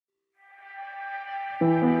The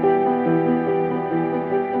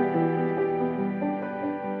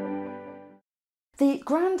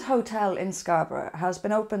Grand Hotel in Scarborough has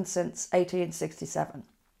been open since 1867.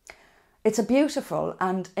 It's a beautiful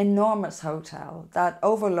and enormous hotel that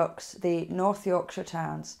overlooks the North Yorkshire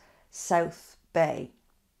town's South Bay.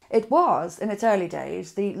 It was, in its early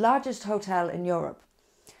days, the largest hotel in Europe,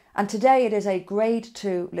 and today it is a Grade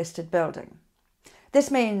 2 listed building. This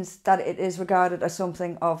means that it is regarded as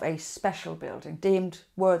something of a special building, deemed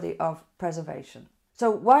worthy of preservation. So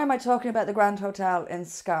why am I talking about the Grand Hotel in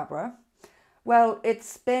Scarborough? Well,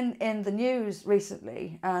 it's been in the news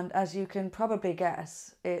recently, and as you can probably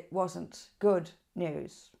guess, it wasn't good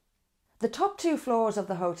news. The top 2 floors of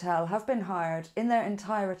the hotel have been hired in their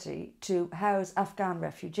entirety to house Afghan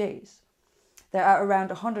refugees. There are around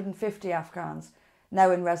 150 Afghans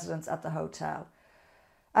now in residence at the hotel.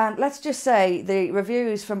 And let's just say the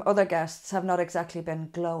reviews from other guests have not exactly been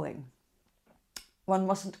glowing. One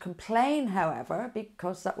mustn't complain, however,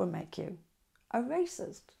 because that will make you a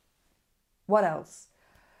racist. What else?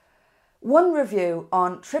 One review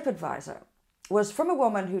on TripAdvisor was from a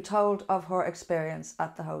woman who told of her experience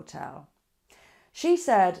at the hotel. She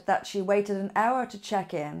said that she waited an hour to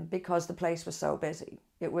check in because the place was so busy.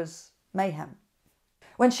 It was mayhem.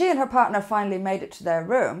 When she and her partner finally made it to their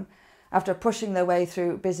room, after pushing their way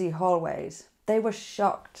through busy hallways, they were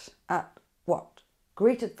shocked at what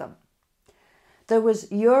greeted them. There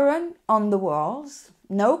was urine on the walls,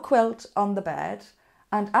 no quilt on the bed,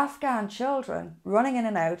 and Afghan children running in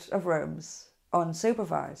and out of rooms,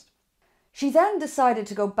 unsupervised. She then decided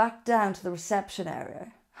to go back down to the reception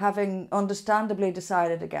area, having understandably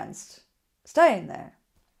decided against staying there.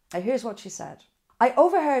 Now here's what she said. I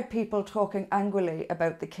overheard people talking angrily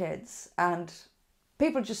about the kids, and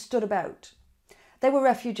people just stood about. They were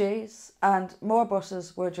refugees, and more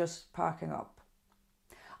buses were just parking up.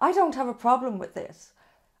 I don't have a problem with this.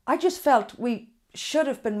 I just felt we should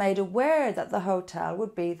have been made aware that the hotel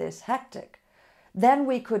would be this hectic. Then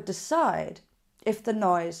we could decide if the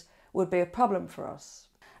noise would be a problem for us.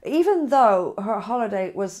 Even though her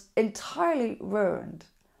holiday was entirely ruined.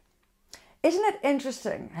 Isn't it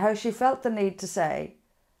interesting how she felt the need to say,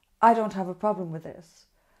 I don't have a problem with this?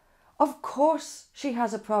 Of course she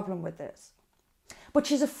has a problem with this. But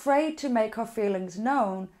she's afraid to make her feelings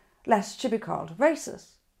known lest she be called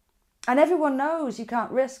racist. And everyone knows you can't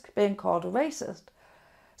risk being called a racist.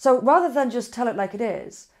 So rather than just tell it like it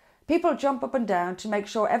is, people jump up and down to make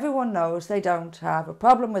sure everyone knows they don't have a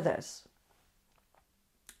problem with this.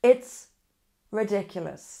 It's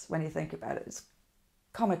ridiculous when you think about it. It's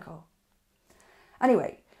comical.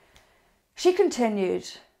 Anyway, she continued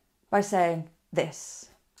by saying this.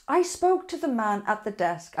 I spoke to the man at the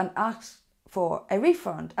desk and asked for a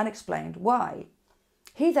refund and explained why.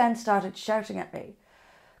 He then started shouting at me,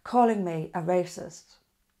 calling me a racist.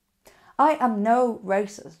 I am no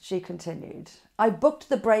racist, she continued. I booked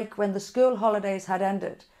the break when the school holidays had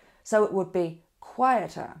ended, so it would be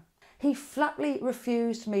quieter. He flatly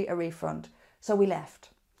refused me a refund, so we left.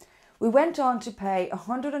 We went on to pay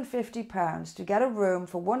 £150 to get a room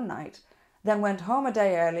for one night, then went home a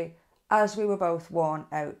day early as we were both worn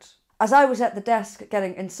out. As I was at the desk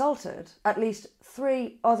getting insulted, at least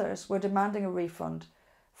 3 others were demanding a refund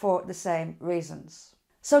for the same reasons.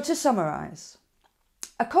 So to summarise,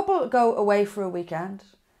 a couple go away for a weekend,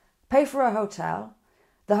 pay for a hotel,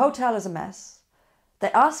 the hotel is a mess,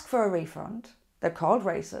 they ask for a refund, they're called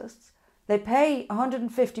racists, they pay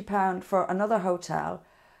 £150 for another hotel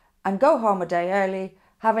and go home a day early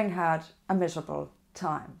having had a miserable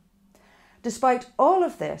time. Despite all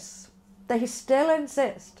of this, they still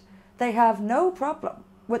insist they have no problem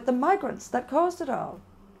with the migrants that caused it all.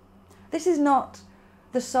 This is not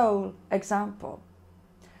the sole example.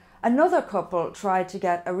 Another couple tried to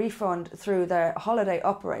get a refund through their holiday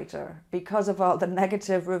operator because of all the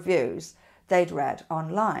negative reviews they'd read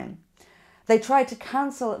online. They tried to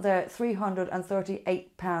cancel their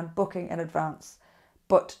 £338 booking in advance,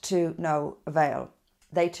 but to no avail.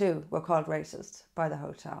 They too were called racist by the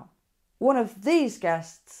hotel. One of these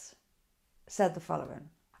guests said the following.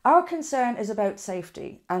 Our concern is about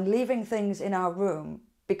safety and leaving things in our room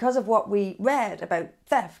because of what we read about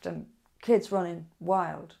theft and kids running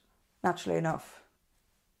wild. Naturally enough,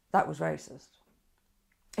 that was racist.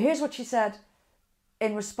 Here's what she said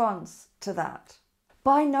in response to that.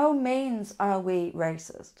 By no means are we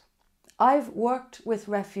racist. I've worked with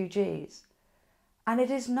refugees and it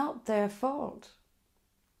is not their fault.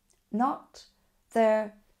 Not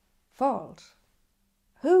their fault.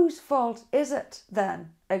 Whose fault is it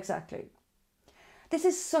then, exactly? This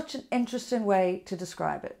is such an interesting way to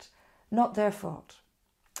describe it. Not their fault.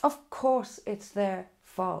 Of course it's their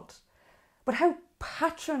fault. But how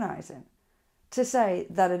patronising to say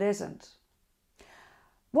that it isn't.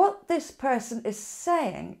 What this person is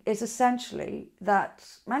saying is essentially that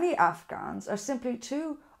many Afghans are simply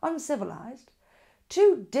too uncivilised,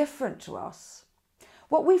 too different to us.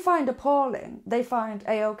 What we find appalling, they find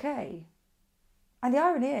a-okay. And the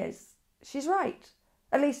irony is, she's right,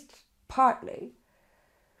 at least partly.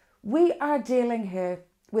 We are dealing here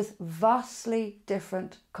with vastly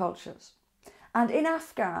different cultures. And in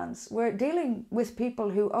Afghans, we're dealing with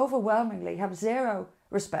people who overwhelmingly have zero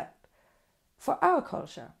respect for our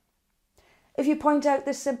culture. If you point out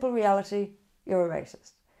this simple reality, you're a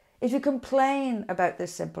racist. If you complain about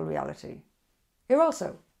this simple reality, you're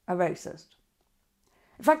also a racist.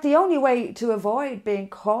 In fact, the only way to avoid being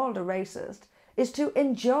called a racist is to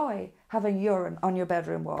enjoy having urine on your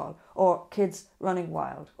bedroom wall, or kids running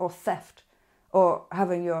wild, or theft, or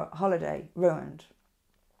having your holiday ruined.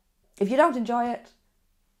 If you don't enjoy it,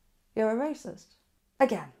 you're a racist.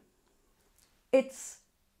 Again, it's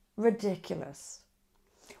ridiculous.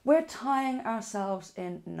 We're tying ourselves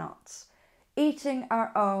in knots, eating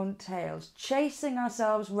our own tails, chasing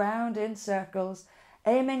ourselves round in circles,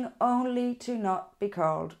 aiming only to not be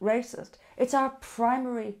called racist. It's our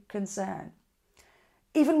primary concern.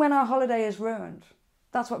 Even when our holiday is ruined,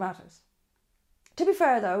 that's what matters. To be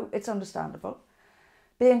fair though, it's understandable.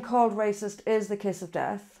 Being called racist is the kiss of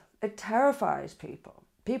death. It terrifies people.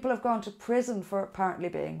 People have gone to prison for apparently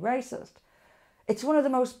being racist. It's one of the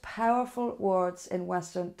most powerful words in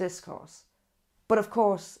Western discourse. But of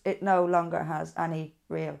course, it no longer has any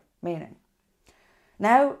real meaning.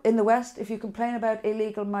 Now, in the West, if you complain about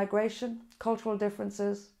illegal migration, cultural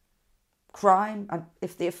differences, crime, and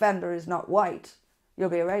if the offender is not white, you'll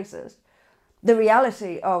be a racist. The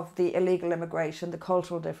reality of the illegal immigration, the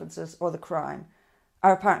cultural differences, or the crime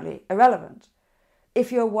are apparently irrelevant.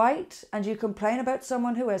 If you're white and you complain about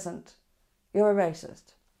someone who isn't, you're a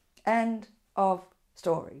racist. End of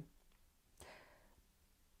story.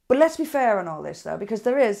 But let's be fair on all this though, because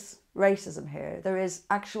there is racism here. There is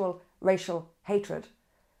actual racial hatred,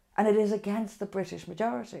 and it is against the British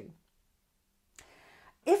majority.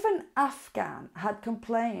 If an Afghan had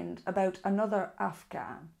complained about another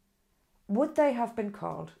Afghan, would they have been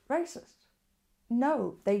called racist?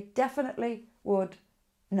 No, they definitely would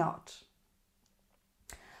not.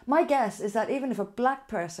 My guess is that even if a black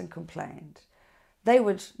person complained, they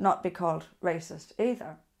would not be called racist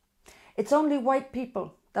either. It's only white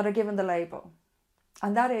people that are given the label,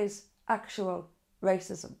 and that is actual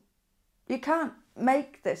racism. You can't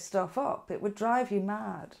make this stuff up. It would drive you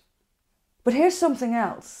mad. But here's something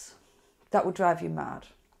else that would drive you mad.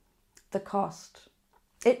 The cost.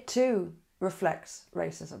 It too reflects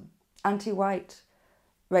racism, anti-white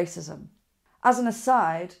racism. As an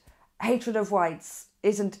aside, hatred of whites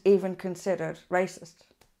isn't even considered racist.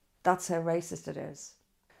 That's how racist it is.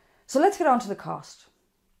 So let's get on to the cost.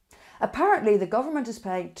 Apparently the government is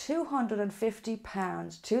paying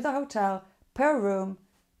 £250 to the hotel per room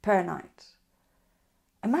per night.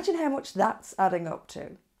 Imagine how much that's adding up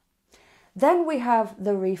to. Then we have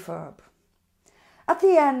the refurb. At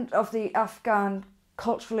the end of the Afghan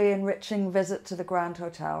culturally enriching visit to the Grand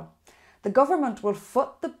Hotel, the government will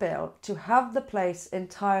foot the bill to have the place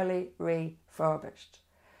entirely refurbished.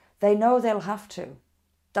 They know they'll have to.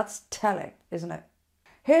 That's telling, isn't it?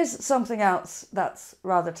 Here's something else that's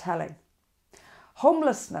rather telling.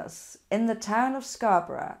 Homelessness in the town of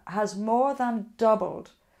Scarborough has more than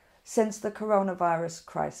doubled since the coronavirus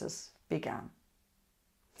crisis began.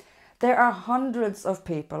 There are hundreds of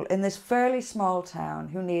people in this fairly small town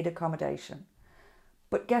who need accommodation.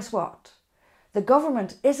 But guess what? The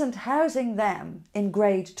government isn't housing them in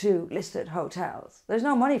grade 2 listed hotels. There's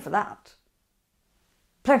no money for that.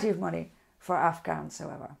 Plenty of money for Afghans,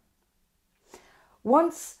 however.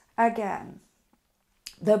 Once again,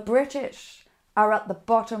 the British are at the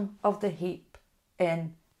bottom of the heap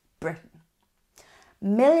in Britain.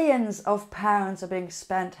 Millions of pounds are being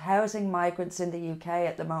spent housing migrants in the UK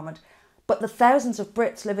at the moment, but the thousands of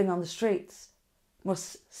Brits living on the streets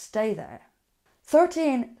must stay there.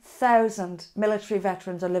 13,000 military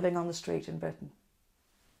veterans are living on the street in Britain.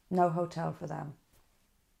 No hotel for them.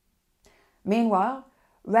 Meanwhile,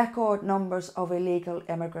 record numbers of illegal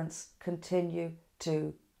immigrants continue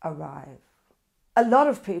to arrive. A lot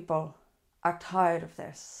of people are tired of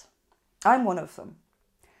this. I'm one of them.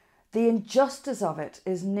 The injustice of it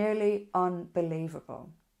is nearly unbelievable.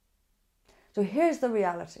 So here's the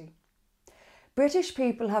reality. British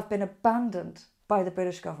people have been abandoned by the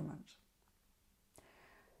British government.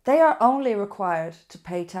 They are only required to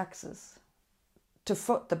pay taxes, to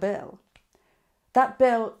foot the bill. That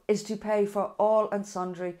bill is to pay for all and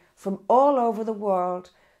sundry from all over the world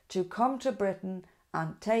to come to Britain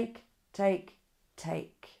and take.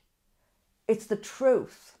 It's the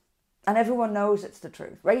truth, and everyone knows it's the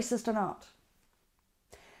truth, racist or not.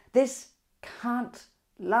 This can't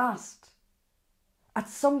last. At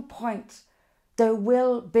some point, there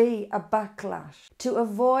will be a backlash. To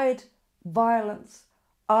avoid violence,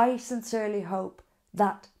 I sincerely hope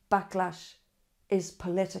that backlash is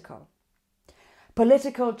political.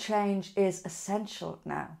 Political change is essential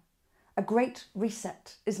now. A great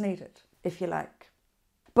reset is needed, if you like.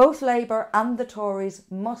 Both Labour and the Tories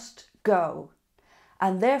must go,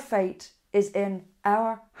 and their fate is in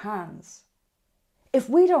our hands. If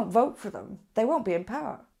we don't vote for them, they won't be in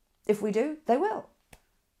power. If we do, they will.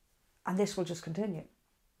 And this will just continue.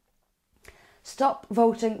 Stop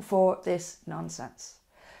voting for this nonsense.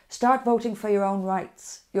 Start voting for your own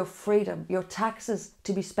rights, your freedom, your taxes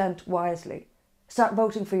to be spent wisely. Start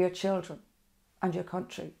voting for your children and your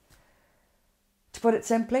country. To put it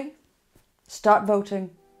simply, start voting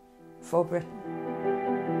for Britain.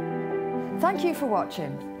 Thank you for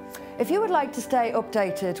watching. If you would like to stay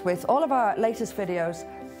updated with all of our latest videos,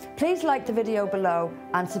 please like the video below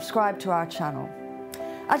and subscribe to our channel.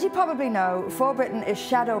 As you probably know, For Britain is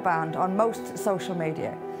shadow banned on most social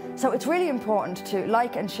media, so it's really important to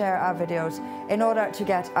like and share our videos in order to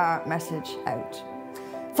get our message out.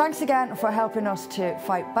 Thanks again for helping us to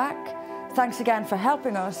fight back. Thanks again for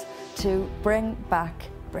helping us to bring back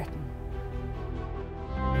Britain.